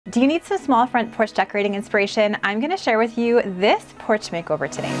Do you need some small front porch decorating inspiration? I'm going to share with you this porch makeover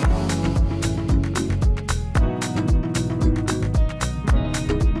today.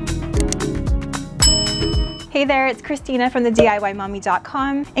 Hey there, it's Christina from the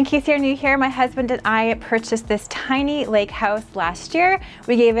DIYmommy.com. In case you're new here, my husband and I purchased this tiny lake house last year.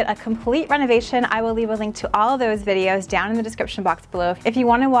 We gave it a complete renovation. I will leave a link to all of those videos down in the description box below if you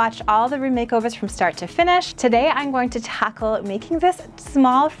want to watch all the room makeovers from start to finish. Today I'm going to tackle making this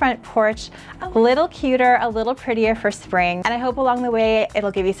small front porch a little cuter, a little prettier for spring, and I hope along the way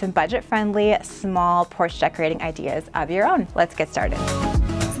it'll give you some budget-friendly small porch decorating ideas of your own. Let's get started.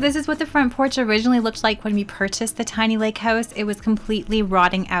 This is what the front porch originally looked like when we purchased the tiny lake house. It was completely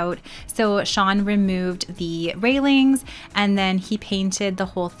rotting out. So Sean removed the railings and then he painted the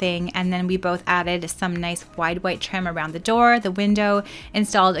whole thing. And then we both added some nice wide white trim around the door, the window,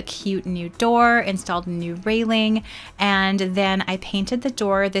 installed a cute new door, installed a new railing. And then I painted the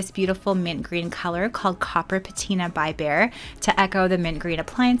door this beautiful mint green color called Copper Patina by Bear to echo the mint green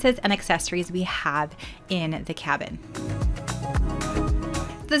appliances and accessories we have in the cabin.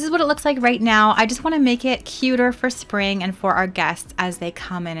 This is what it looks like right now. I just want to make it cuter for spring and for our guests as they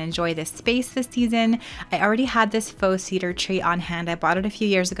come and enjoy this space this season. I already had this faux cedar tree on hand. I bought it a few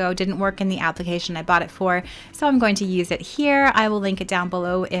years ago. Didn't work in the application I bought it for, so I'm going to use it here. I will link it down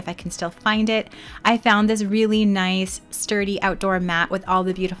below if I can still find it. I found this really nice, sturdy outdoor mat with all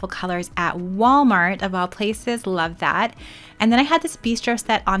the beautiful colors at Walmart, of all places. Love that. And then I had this bistro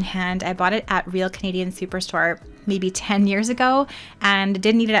set on hand. I bought it at Real Canadian Superstore maybe 10 years ago and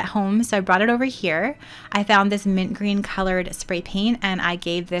didn't need it at home, so I brought it over here. I found this mint green colored spray paint and I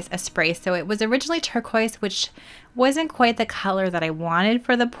gave this a spray. So it was originally turquoise, which wasn't quite the color that I wanted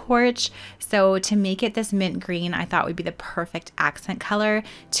for the porch. So to make it this mint green, I thought would be the perfect accent color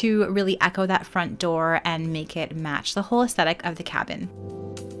to really echo that front door and make it match the whole aesthetic of the cabin.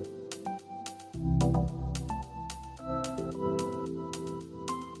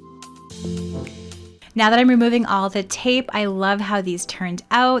 Now that I'm removing all the tape, I love how these turned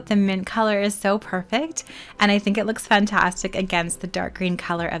out. The mint color is so perfect, and I think it looks fantastic against the dark green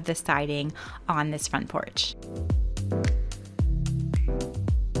color of the siding on this front porch.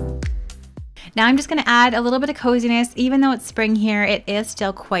 Now I'm just going to add a little bit of coziness. Even though it's spring here, it is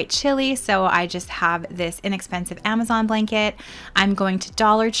still quite chilly, so I just have this inexpensive Amazon blanket. I'm going to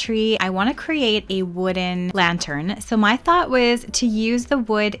Dollar Tree. I want to create a wooden lantern. So my thought was to use the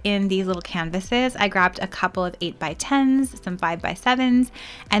wood in these little canvases. I grabbed a couple of 8x10s, some 5x7s,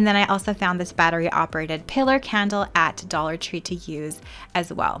 and then I also found this battery operated pillar candle at Dollar Tree to use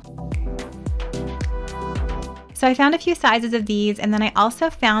as well. So I found a few sizes of these, and then I also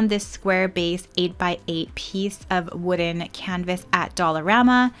found this square base 8x8 piece of wooden canvas at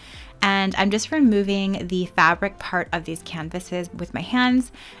Dollarama. And I'm just removing the fabric part of these canvases with my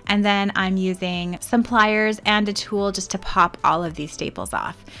hands. And then I'm using some pliers and a tool just to pop all of these staples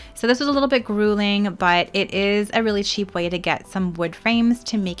off. So this was a little bit grueling, but it is a really cheap way to get some wood frames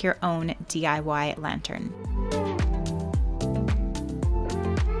to make your own DIY lantern.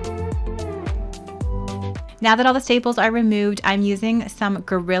 Now that all the staples are removed, I'm using some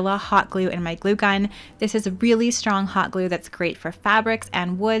Gorilla hot glue in my glue gun. This is really strong hot glue that's great for fabrics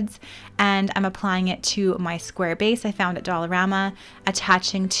and woods, and I'm applying it to my square base I found at Dollarama,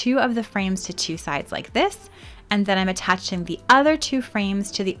 attaching two of the frames to two sides like this, and then I'm attaching the other two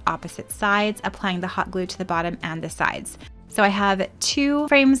frames to the opposite sides, applying the hot glue to the bottom and the sides. So I have two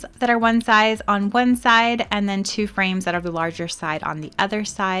frames that are one size on one side, and then two frames that are the larger side on the other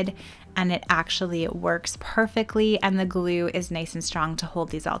side. And it actually works perfectly, and the glue is nice and strong to hold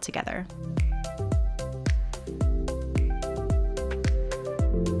these all together.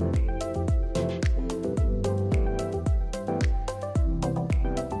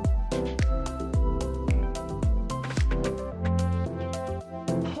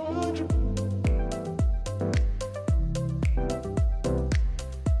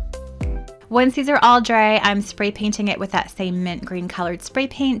 Once these are all dry, I'm spray painting it with that same mint green colored spray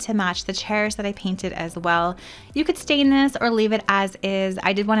paint to match the chairs that I painted as well. You could stain this or leave it as is.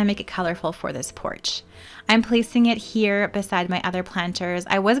 I did want to make it colorful for this porch. I'm placing it here beside my other planters.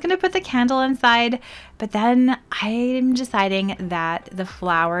 I was going to put the candle inside, but then I'm deciding that the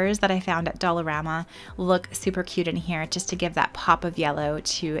flowers that I found at Dollarama look super cute in here, just to give that pop of yellow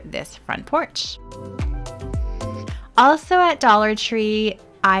to this front porch. Also at Dollar Tree,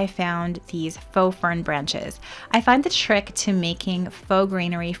 I found these faux fern branches. I find the trick to making faux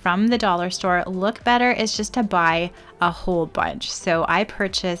greenery from the dollar store look better is just to buy a whole bunch. So I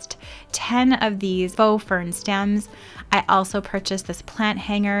purchased 10 of these faux fern stems. I also purchased this plant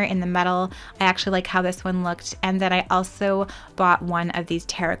hanger in the metal. I actually like how this one looked. And then I also bought one of these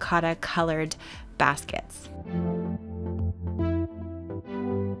terracotta colored baskets.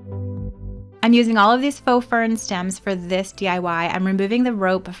 I'm using all of these faux fern stems for this DIY. I'm removing the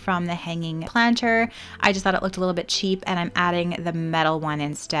rope from the hanging planter. I just thought it looked a little bit cheap, and I'm adding the metal one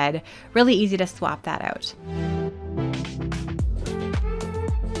instead. Really easy to swap that out.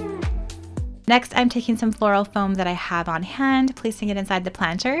 Next, I'm taking some floral foam that I have on hand, placing it inside the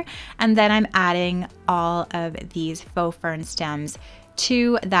planter, and then I'm adding all of these faux fern stems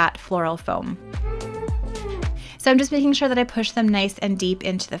to that floral foam. So I'm just making sure that I push them nice and deep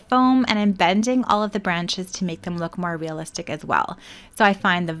into the foam, and I'm bending all of the branches to make them look more realistic as well. So I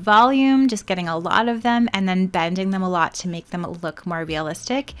find the volume, just getting a lot of them and then bending them a lot to make them look more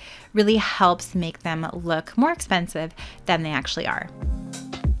realistic really helps make them look more expensive than they actually are.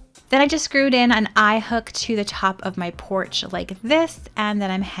 Then I just screwed in an eye hook to the top of my porch like this, and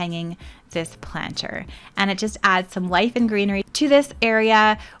then I'm hanging this planter. And it just adds some life and greenery to this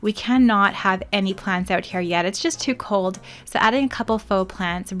area. We cannot have any plants out here yet. It's just too cold. So adding a couple faux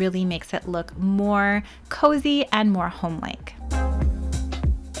plants really makes it look more cozy and more home-like.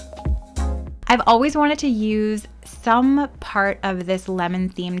 I've always wanted to use some part of this lemon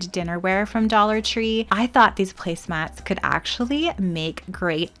themed dinnerware from Dollar Tree. I thought these placemats could actually make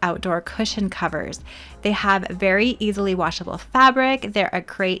great outdoor cushion covers. They have very easily washable fabric. They're a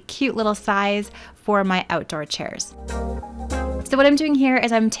great cute little size for my outdoor chairs. So what I'm doing here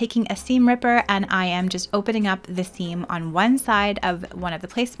is I'm taking a seam ripper and I am just opening up the seam on one side of one of the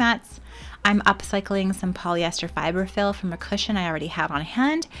placemats. I'm upcycling some polyester fiber fill from a cushion I already had on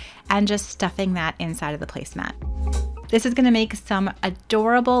hand and just stuffing that inside of the placemat. This is going to make some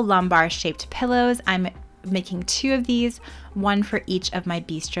adorable lumbar shaped pillows. I'm making 2 of these, one for each of my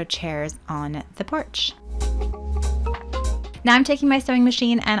bistro chairs on the porch. Now I'm taking my sewing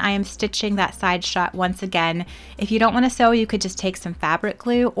machine and I am stitching that side shot once again. If you don't want to sew, you could just take some fabric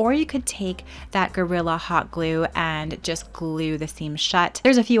glue, or you could take that Gorilla hot glue and just glue the seam shut.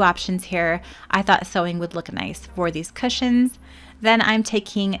 There's a few options here. I thought sewing would look nice for these cushions. Then I'm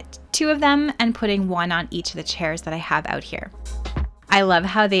taking 2 of them and putting one on each of the chairs that I have out here. I love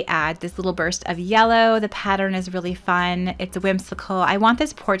how they add this little burst of yellow. The pattern is really fun. It's whimsical. I want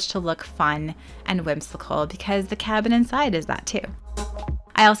this porch to look fun and whimsical because the cabin inside is that too.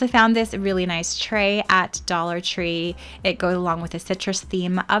 I also found this really nice tray at Dollar Tree. It goes along with the citrus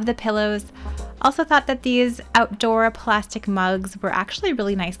theme of the pillows. Also thought that these outdoor plastic mugs were actually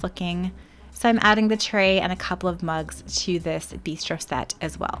really nice looking. So I'm adding the tray and a couple of mugs to this bistro set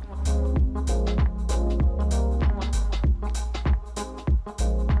as well.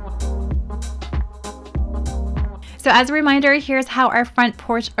 So as a reminder, here's how our front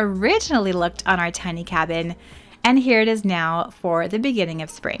porch originally looked on our tiny cabin, and here it is now for the beginning of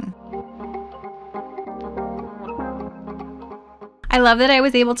spring. I love that I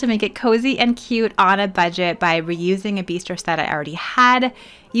was able to make it cozy and cute on a budget by reusing a bistro set I already had,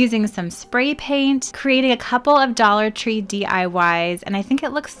 using some spray paint, creating a couple of Dollar Tree DIYs, and I think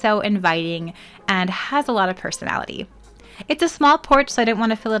it looks so inviting and has a lot of personality. It's a small porch, so I didn't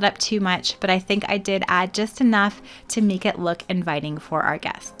want to fill it up too much, but I think I did add just enough to make it look inviting for our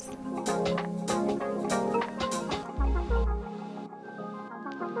guests.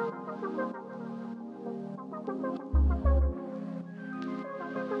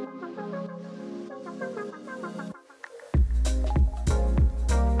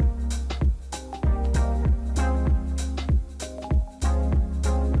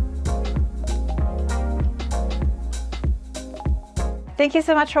 Thank you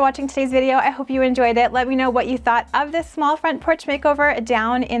so much for watching today's video. I hope you enjoyed it. Let me know what you thought of this small front porch makeover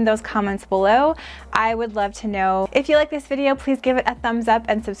down in those comments below. I would love to know. If you like this video, please give it a thumbs up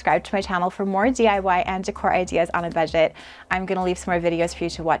and subscribe to my channel for more DIY and decor ideas on a budget. I'm gonna leave some more videos for you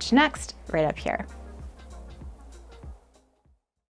to watch next right up here.